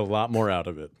 You'll get a lot more out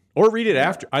of it. Or read it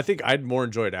after. I think I'd more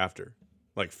enjoy it after.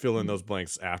 Like fill in those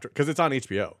blanks after. Because it's on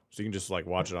HBO. So you can just like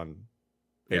watch it on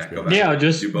Yeah, HBO. go back. Yeah,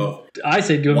 just Do both. I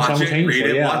say do them Watch it, simultaneously. read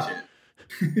it, yeah. watch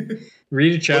it.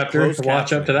 Read a chapter, closed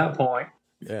watch up to captioning. that point.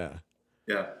 Yeah.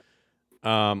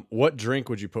 Yeah. What drink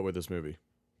would you put with this movie?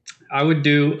 I would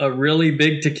do a really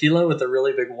big tequila with a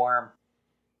really big worm.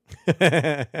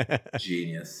 I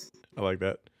Genius. like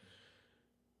that.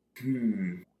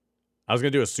 Hmm. I was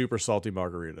gonna do a super salty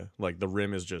margarita. Like the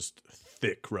rim is just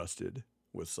thick crusted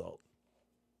with salt.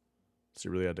 So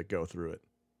you really had to go through it.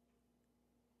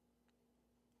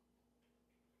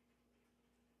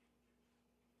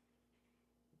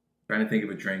 Trying to think of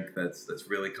a drink that's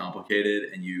really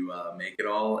complicated, and you make it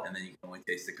all, and then you can only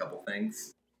taste a couple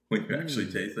things when you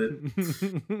actually taste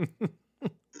it.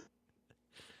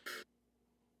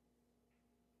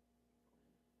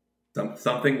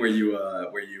 Something where you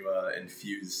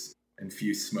infuse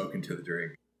smoke into the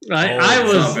drink. I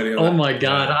was, somebody oh like- my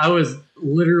god, I was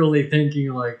literally thinking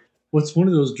like, what's one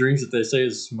of those drinks that they say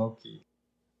is smoky?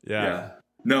 Yeah.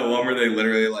 No, one where they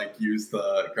literally like use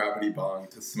the gravity bong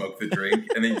to smoke the drink,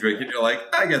 and then you drink it. And you're like,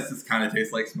 I guess this kind of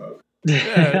tastes like smoke.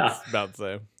 Yeah, it's about the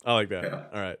same. I like that. Yeah.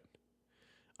 All right.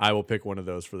 I will pick one of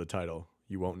those for the title.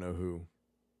 You won't know who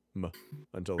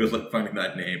until Good later. luck finding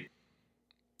that name.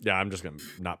 Yeah, I'm just going to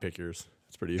not pick yours.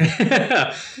 It's pretty easy.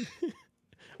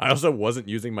 I also wasn't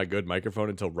using my good microphone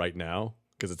until right now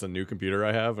because it's a new computer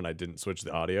I have and I didn't switch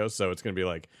the audio. So it's going to be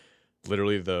like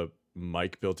literally the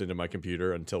mic built into my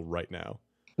computer until right now.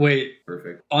 Wait,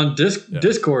 Perfect. on Yeah.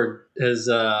 Discord has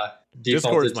Discord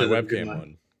defaulted is my to the webcam good mic.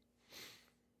 one.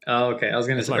 Oh, okay. I was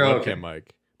gonna It's say my oh, webcam okay.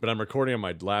 mic, but I'm recording on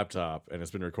my laptop and it's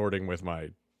been recording with my.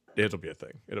 It'll be a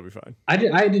thing. It'll be fine. I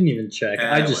didn't even check. Eh,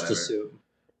 I just whatever.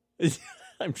 assumed.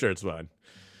 I'm sure it's fine.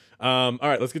 All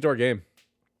right, let's get to our game.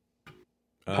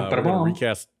 We're going to Ba-da-bum.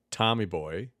 recast Tommy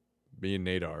Boy, me and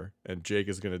Nadar, and Jake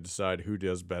is going to decide who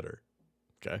does better.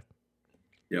 Okay.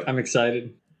 I'm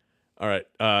excited. All right.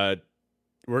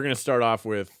 We're going to start off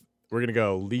with, we're going to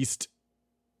go least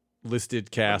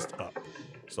listed cast up.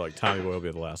 So like Tommy Boy will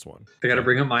be the last one. I got to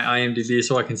bring up my IMDb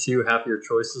so I can see who half your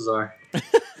choices are.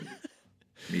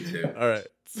 Me too. All right.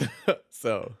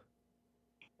 So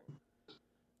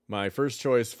my first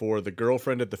choice for the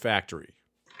girlfriend at the factory,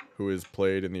 who is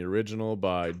played in the original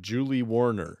by Julie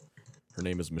Warner. Her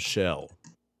name is Michelle.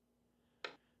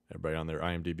 Everybody on their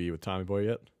IMDb with Tommy Boy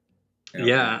yet?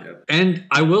 Yeah. And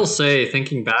I will say,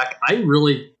 thinking back, I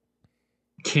really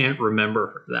can't remember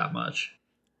her that much.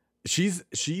 She's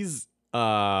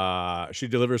She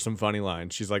delivers some funny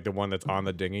lines. She's like the one that's on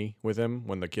the dinghy with him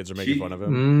when the kids are making fun of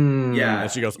him. Yeah.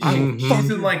 And she goes, She's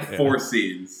in like 4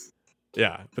 scenes.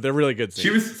 Yeah, but they're really good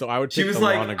scenes. So I would pick She was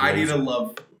Alana like, I need a Glazer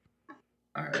love.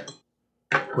 All right.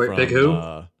 Wait, from, pick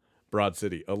who? Broad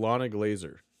City. Alana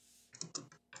Glazer.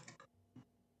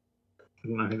 I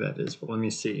don't know who that is, but let me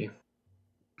see.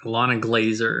 Alana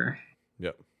Glazer.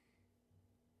 Yep.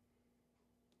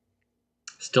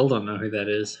 Still don't know who that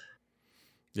is.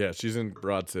 Yeah, she's in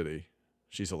Broad City.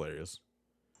 She's hilarious.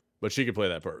 But she could play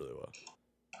that part really well.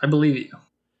 I believe you.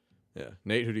 Yeah.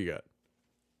 Nate, who do you got?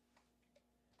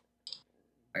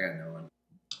 I got no one.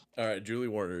 All right, Julie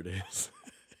Warner it is.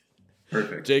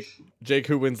 Perfect. Jake,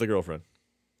 who wins the girlfriend?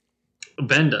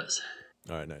 Ben does.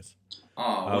 All right, nice.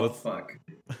 Oh, what the fuck?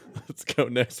 Let's go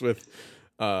next with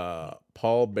Paul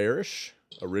Barish,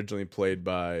 originally played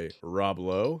by Rob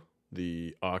Lowe,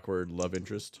 the awkward love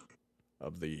interest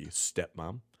of the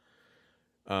stepmom.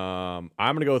 I'm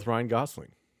going to go with Ryan Gosling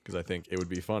because I think it would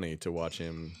be funny to watch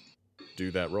him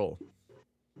do that role.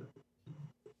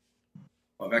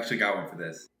 Well, I've actually got one for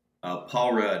this.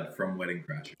 Paul Rudd from Wedding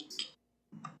Crashers.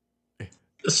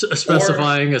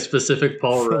 Specifying a specific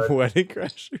Paul Rudd. Wedding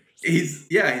Crashers? He's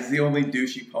the only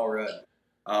douchey Paul Rudd.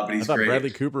 But he's I thought great. Bradley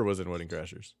Cooper was in Wedding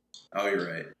Crashers. Oh, you're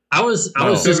right. I was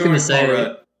No. just going to say, Paul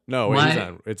Rudd. No, My- he's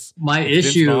not. It's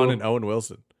Vince Vince Vaughn and Owen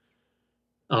Wilson.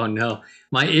 oh no,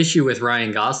 my issue with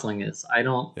Ryan Gosling is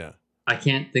I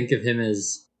can't think of him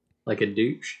as like a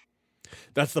douche.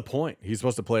 That's the point. He's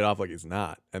supposed to play it off like he's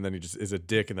not, and then he just is a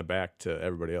dick in the back to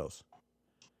everybody else.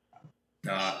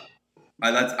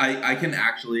 I can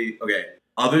actually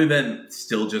other than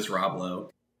still just Rob Lowe,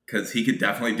 because he could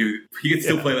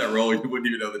still play that role. You wouldn't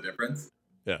even know the difference.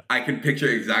 Yeah, I can picture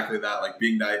exactly that, like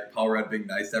being nice, Paul Rudd being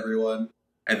nice to everyone,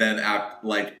 and then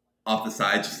off the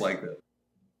side, just like that.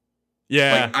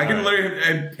 yeah. Like I can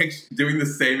literally picture doing the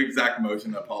same exact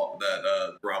motion that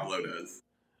Rob Lowe does.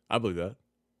 I believe that.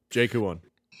 Jake, who won?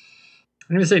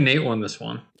 I'm going to say Nate won this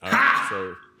one. All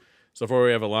right, so far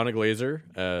we have Alana Glazer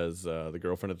as the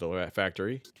girlfriend at the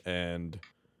factory, and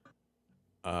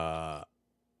Paul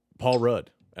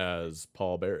Rudd as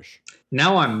Paul Barish.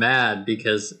 Now I'm mad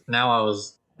because now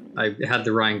I had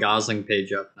the Ryan Gosling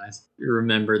page up and I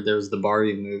remembered there was the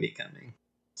Barbie movie coming.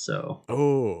 So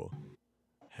Oh,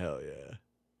 hell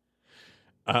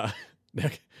yeah.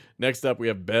 Next up, we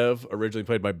have Bev, originally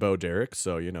played by Bo Derek,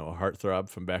 so, a heartthrob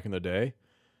from back in the day.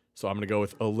 So I'm going to go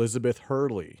with Elizabeth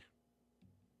Hurley.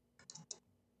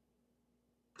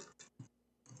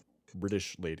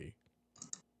 British lady.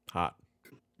 Hot.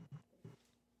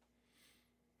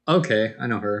 okay, I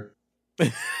know her.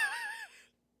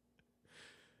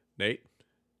 Nate?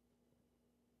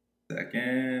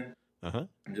 Second. Uh-huh.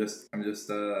 I'm just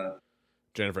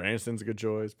Jennifer Aniston's a good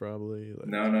choice, probably.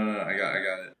 No, I got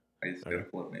it. I just gotta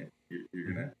pull up name.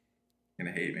 You're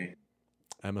gonna hate me.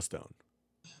 Emma Stone.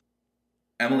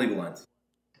 Emily Blunt.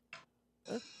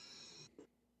 I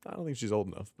don't think she's old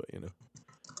enough, but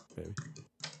maybe.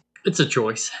 It's a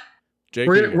choice. Jake,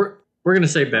 We're gonna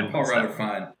say Ben. Paul Rudd are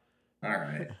fine. All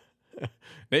right.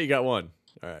 Nate, you got one.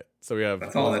 All right. So we have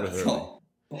That's all Elizabeth Hurley. all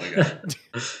I got.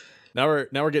 Now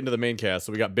we're getting to the main cast.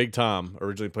 So we got Big Tom,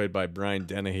 originally played by Brian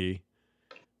Dennehy.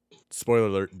 Spoiler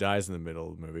alert, dies in the middle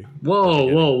of the movie.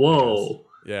 Whoa.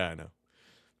 Yeah, I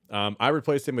know. I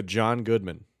replaced him with John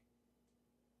Goodman.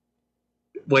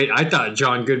 Wait, I thought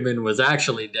John Goodman was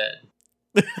actually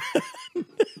dead.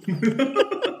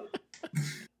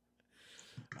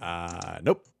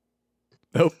 Nope.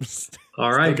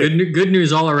 All right, Okay. good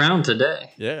news all around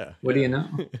today. Yeah. What do you know?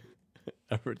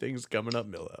 Everything's coming up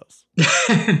Millhouse.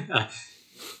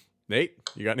 Nate,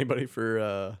 you got anybody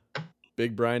for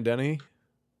Big Brian Dennehy?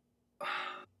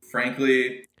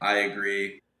 Frankly, I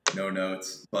agree. No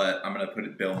notes, but I'm gonna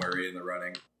put Bill Murray in the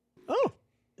running. Oh,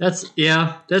 it's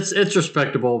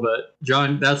respectable, but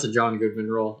that's a John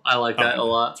Goodman role. I like that a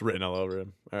lot. it's written all over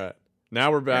him. All right.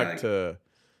 Now we're back to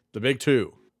the big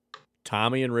two,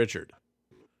 Tommy and Richard.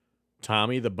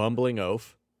 Tommy, the bumbling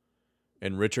oaf,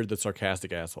 and Richard, the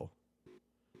sarcastic asshole.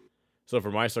 So for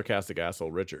my sarcastic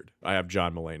asshole, Richard, I have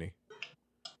John Mulaney.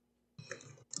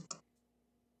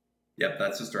 Yep,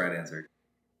 that's just the right answer.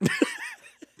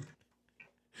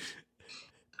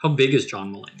 How big is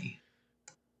John Mulaney?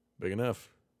 Big enough.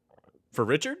 For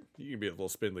Richard, you can be a little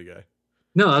spindly guy.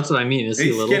 No, that's what I mean. Is he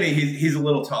He's little? skinny. He's a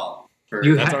little tall.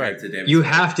 That's all right. You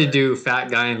have to do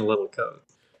fat guy in a little coat.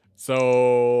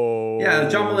 So Yeah,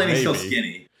 John Mulaney's still maybe.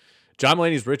 skinny. John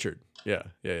Mulaney's Richard. Yeah.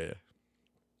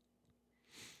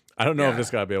 I don't know if Yeah. this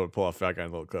guy will be able to pull off fat guy in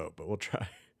a little coat, but we'll try.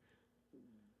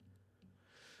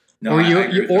 No, Or I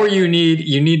agree with that. you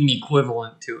need an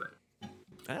equivalent to it.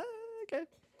 Okay.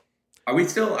 Are we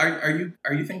still? Are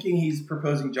you thinking he's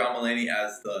proposing John Mulaney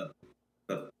as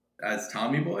as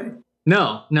Tommy Boy?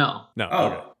 No. No. Oh,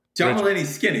 Okay. John Richard. Mulaney's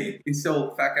skinny. He's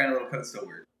still fat guy in a little coat. Still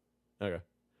weird. Okay.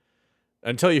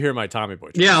 Until you hear my Tommy Boy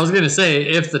choice. Yeah, I was gonna say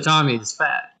if the Tommy is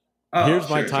fat. Oh, Here's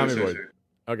my Tommy Boy.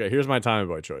 Okay, here's my Tommy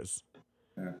Boy choice.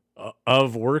 Yeah.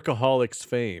 Of Workaholics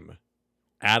fame,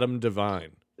 Adam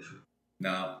Devine.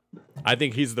 No. I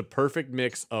think he's the perfect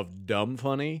mix of dumb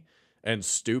funny and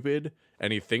stupid,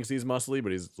 and he thinks he's muscly,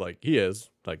 but he's like, he is,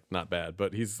 like, not bad,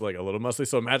 but he's like a little muscly.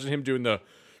 So imagine him doing the,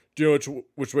 do you know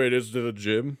which way it is to the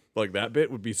gym? Like, that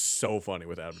bit would be so funny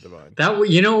with Adam Devine.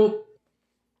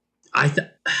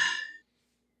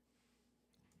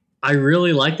 I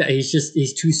really like that.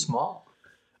 He's too small.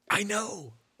 I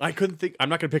know. I couldn't think. I'm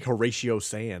not gonna pick Horatio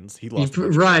Sands. He lost a bunch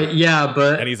of Right, weight. yeah,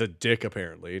 but And he's a dick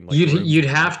apparently. And, like, you'd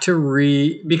have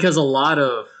to because a lot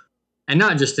of, and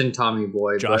not just in Tommy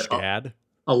Boy, Josh but Gad.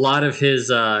 a lot of his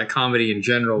comedy in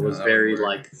general was that very would work.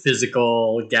 like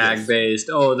physical, gag based.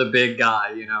 Oh, the big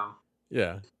guy, you know.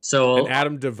 Yeah. So And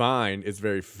Adam Devine is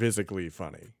very physically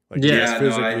funny. Like, Yeah. he's Yeah, no,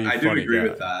 physically I do funny agree guy.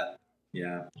 with that.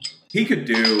 Yeah, he could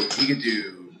do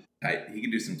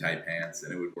some tight pants,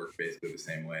 and it would work basically the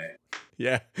same way.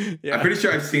 Yeah. Yeah. I'm pretty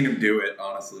sure I've seen him do it.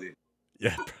 Honestly,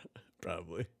 Yeah,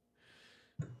 probably.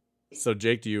 So,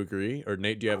 Jake, do you agree? Or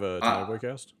Nate, do you have a Tommy Boy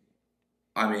cast?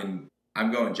 I mean,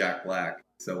 I'm going Jack Black,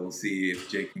 so we'll see if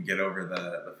Jake can get over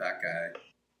the fat guy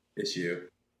issue.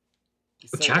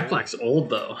 Jack Black's old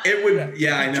though. It would,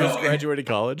 yeah, I know. Just graduated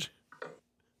college.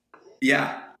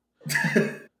 Yeah.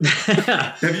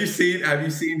 Have you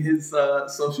seen his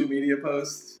social media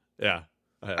posts? Yeah.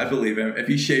 I believe him. If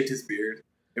he shaved his beard,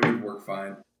 it would work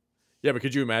fine. Yeah, but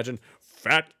could you imagine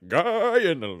fat guy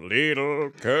in a little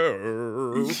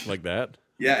coat like that?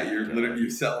 Yeah, you're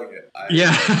selling it.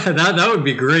 Yeah, that would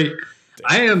be great.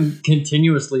 I am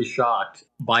continuously shocked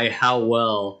by how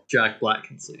well Jack Black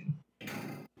can sing.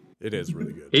 It is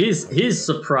really good. He's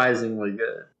surprisingly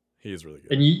good. He is really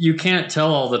good. And you can't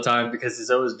tell all the time because he's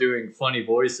always doing funny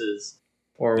voices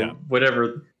or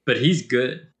whatever, but he's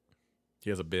good. He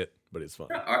has a bit, but it's fun.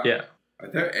 Yeah. Are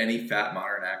there any fat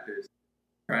modern actors?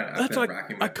 That's like,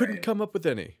 I couldn't come up with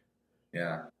any.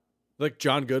 Yeah. Like,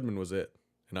 John Goodman was it,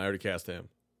 and I already cast him.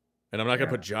 And I'm not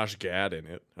gonna put Josh Gad in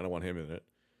it. I don't want him in it.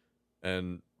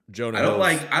 And Jonah. I don't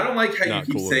like how you not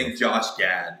keep cool saying enough. Josh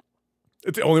Gad.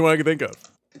 It's the only one I can think of.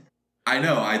 I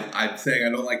know. I'm saying I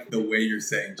don't like the way you're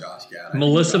saying Josh Gad. I think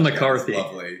Melissa Josh Gad is McCarthy.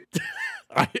 Lovely.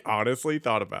 I honestly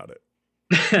thought about it.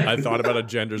 I thought about a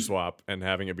gender swap and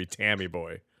having it be Tammy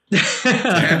Boy.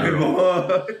 Damn it,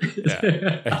 boy.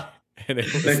 Yeah. And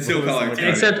it was They still call her Melissa Tammy. McCarthy.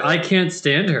 Except I can't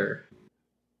stand her.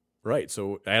 Right.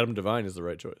 So Adam Devine is the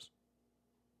right choice.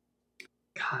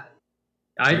 God.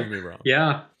 Prove me wrong.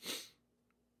 Yeah.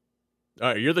 All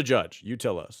right, you're the judge. You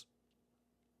tell us.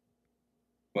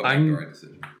 What like the right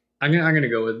decision? I'm gonna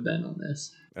go with Ben on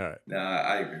this. All right. Nah,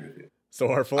 I agree with you. So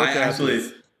our full cast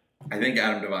is- I think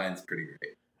Adam Devine's pretty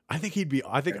great. I think he'd be.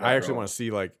 I think They're I not actually wrong. want to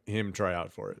see like him try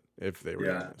out for it if they were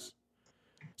Yeah. doing this.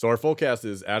 So our full cast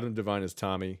is Adam Devine as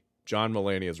Tommy, John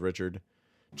Mulaney as Richard,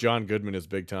 John Goodman as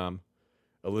Big Tom,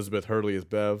 Elizabeth Hurley as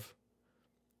Bev,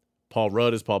 Paul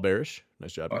Rudd as Paul Barish.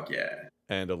 Nice job. Fuck yeah.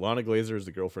 And Alana Glazer is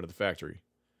the girlfriend of the factory.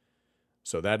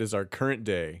 So that is our current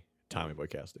day Tommy Boy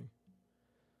casting.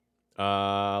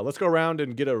 Let's go around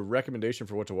and get a recommendation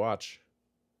for what to watch.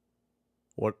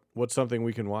 What's something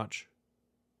we can watch?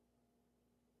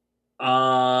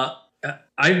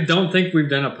 I don't think we've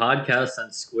done a podcast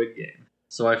since Squid Game,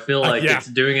 so I feel like Yeah. it's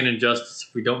doing an injustice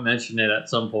if we don't mention it at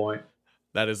some point.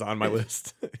 That is on my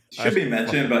list. Should be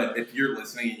mentioned, but if you're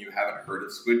listening and you haven't heard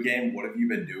of Squid Game, what have you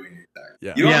been doing exactly?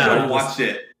 Yeah. You don't have Yeah. to watch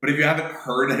it, but if you haven't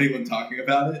heard anyone talking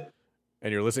about it,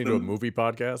 And you're listening to a movie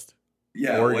podcast?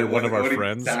 yeah. Or what- you're one of what our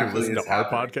friends who exactly listen is to our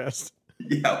happening? podcast?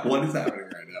 Yeah, what is happening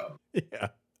right now? Yeah.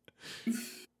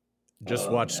 Just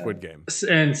Oh, watch man. Squid Game.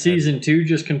 And season 2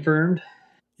 just confirmed.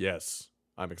 Yes.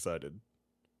 I'm excited.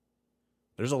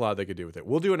 There's a lot they could do with it.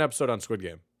 We'll do an episode on Squid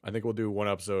Game. I think we'll do one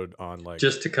episode on like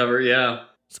Just to cover, yeah.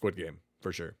 Squid Game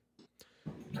for sure.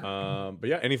 But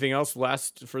yeah, anything else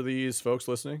last for these folks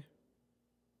listening?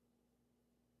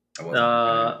 I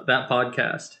wasn't That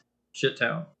podcast, Shit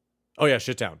Town. Oh yeah,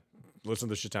 Shittown. Listen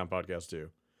to the Shittown podcast too.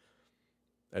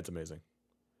 That's amazing.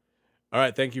 All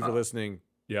right, thank you for listening.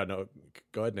 Yeah, no,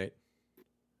 go ahead, Nate.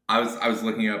 I was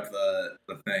looking up the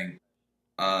thing.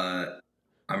 I'm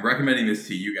recommending this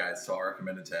to you guys, so I'll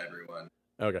recommend it to everyone.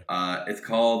 Okay. It's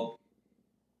called.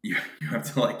 You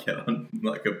have to like get on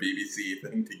like a BBC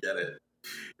thing to get it,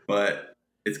 but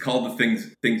it's called the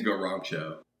Things Go Wrong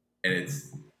Show, and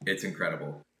it's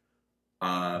incredible.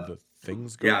 The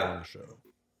Things Go yeah. Wrong show.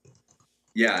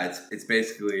 yeah, it's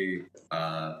basically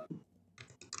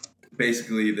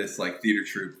basically this like theater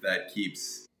troupe that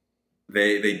keeps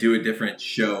they do a different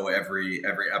show every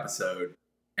episode,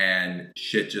 and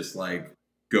shit just like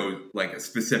goes like a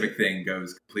specific thing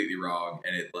goes completely wrong,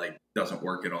 and it like doesn't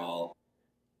work at all.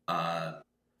 Uh,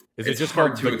 Is it it's just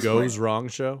hard called to The explain. Goes Wrong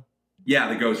Show? Yeah,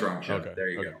 the Goes Wrong show. Okay, There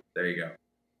you okay. go. There you go.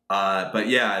 But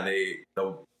yeah,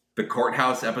 the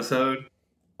courthouse episode,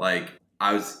 like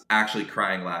I was actually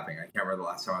crying laughing. I can't remember the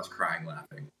last time I was crying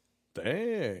laughing.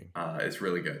 Dang. It's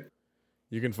really good.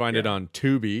 You can find it Yeah. on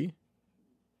Tubi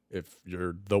if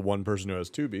you're the one person who has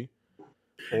Tubi.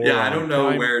 Or Yeah, I on don't know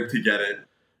Prime- where to get it.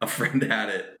 A friend had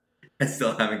it. I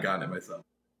still haven't gotten it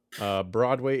myself.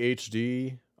 Broadway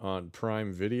HD on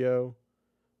Prime Video,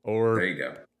 There or you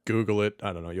go. Google it.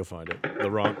 I don't know. You'll find it.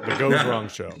 The Goes Wrong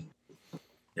Show.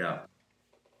 Yeah.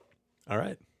 All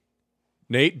right.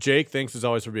 Nate, Jake, thanks as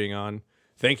always for being on.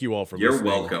 Thank you all for You're listening.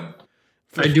 welcome.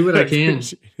 I do what I can.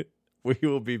 appreciate it. We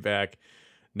will be back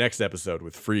next episode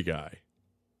with Free Guy.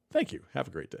 Thank you. Have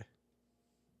a great day.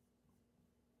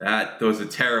 That was a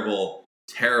terrible,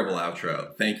 terrible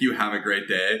outro. Thank you. Have a great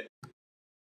day.